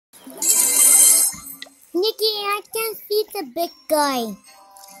Nikki, I can see the big guy.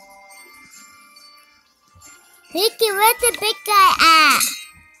 Nikki, where's the big guy at?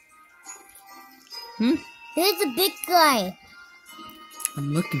 Where's the big guy?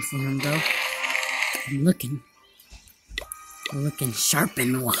 I'm looking for him, bro. I'm looking sharp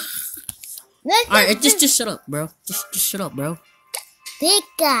and wide. Alright, just shut up, bro. Just shut up, bro. Big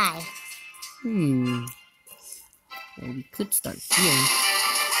guy. Well, we could start here.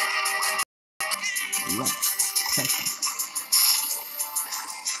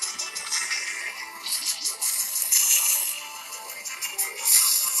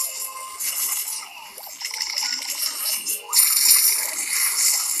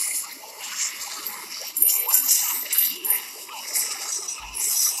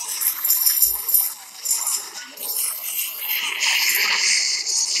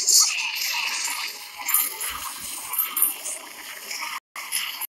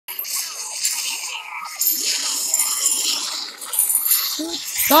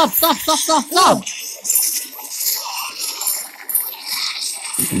 Perfect. Stop!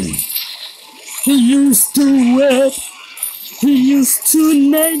 He used to whip, he used to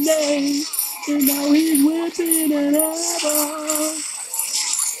nay, and now he's whipping and ever.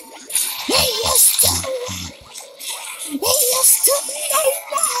 He used to nay.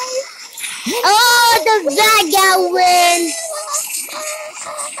 Oh, the bad guy wins.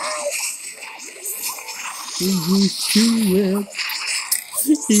 He used to whip,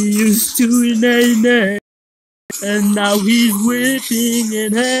 he used to nay, and now he's whipping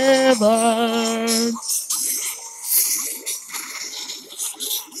in heaven.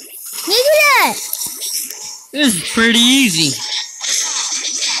 Look at that. This is pretty easy.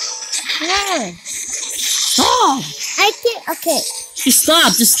 Yeah. Stop! I can't. Okay. Just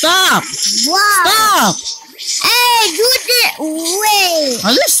stop! Wow. Stop! Hey, do it. Wait.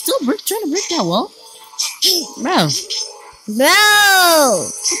 Are they still trying to break that wall? Bro.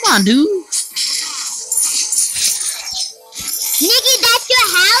 Come on, dude. Nikki, that's your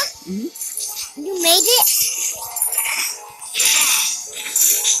house? You made it?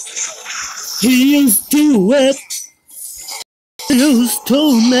 He used to whip, he used to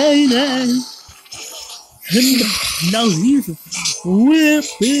nay, and now he's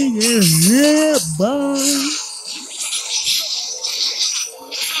whipping in heaven.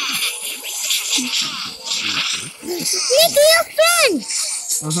 Nikki, your friend.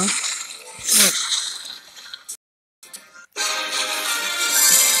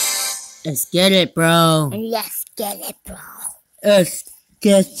 Let's get it, bro. Let's get it, bro. Let's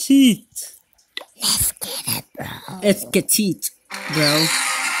get it. Let's get it, bro. Let's get it, bro.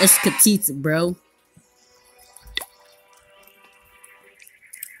 Let's get it, bro.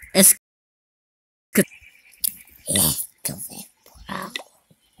 Let's do it, bro.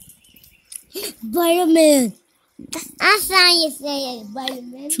 Spider-Man. That's how you say it,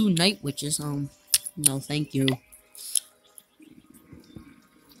 Spider-Man. 2 night witches. No, thank you.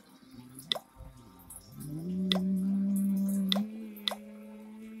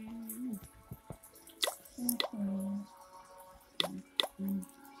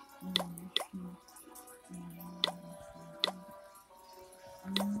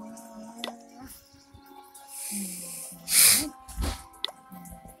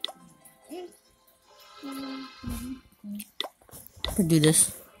 I could do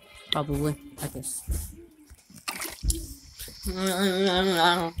this, probably, I guess.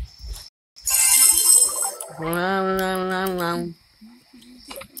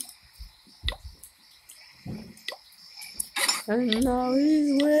 And now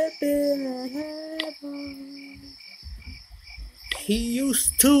he's whipping at heaven. He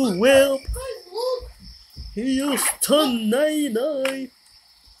used to whip, he used to nay, and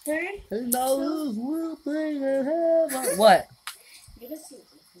now he's whipping at heaven. What?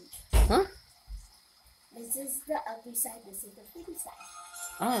 Huh? This is the ugly side, this is the pretty side.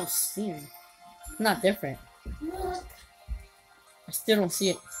 I don't see him. It's not different. Look. I still don't see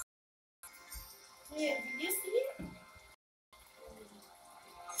it. Yeah, did you see it?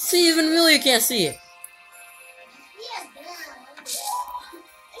 See, even really, you can't see it.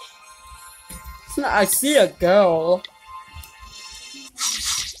 It's not, I see a girl.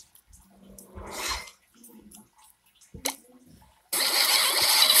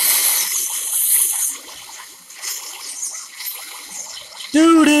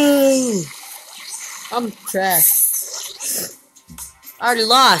 Doo-doo! I'm trash. I already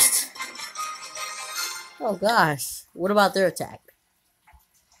lost. Oh gosh. What about their attack?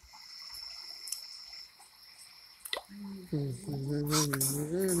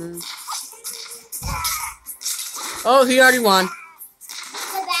 Oh, he already won. The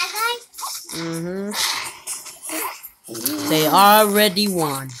bad guy? They already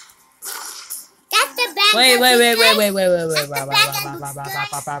won. That's the bag. Wait.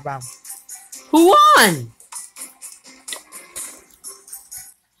 Who won?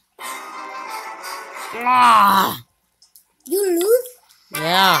 Ah. You lose?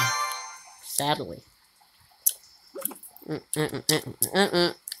 Yeah. Sadly.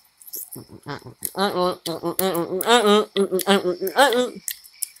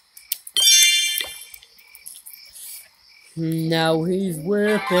 Now he's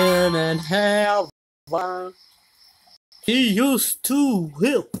whipping and heaven. He used to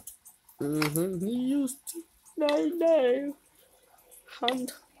whip. He used to nay.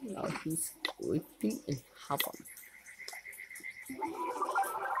 And now he's whipping in heaven.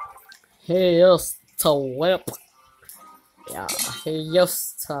 He used to whip. Yeah, he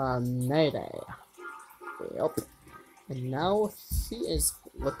used to nay. Yep. And now he is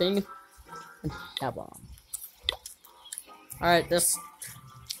whipping in heaven. Alright, that's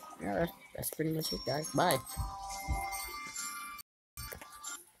pretty much it, guys. Bye.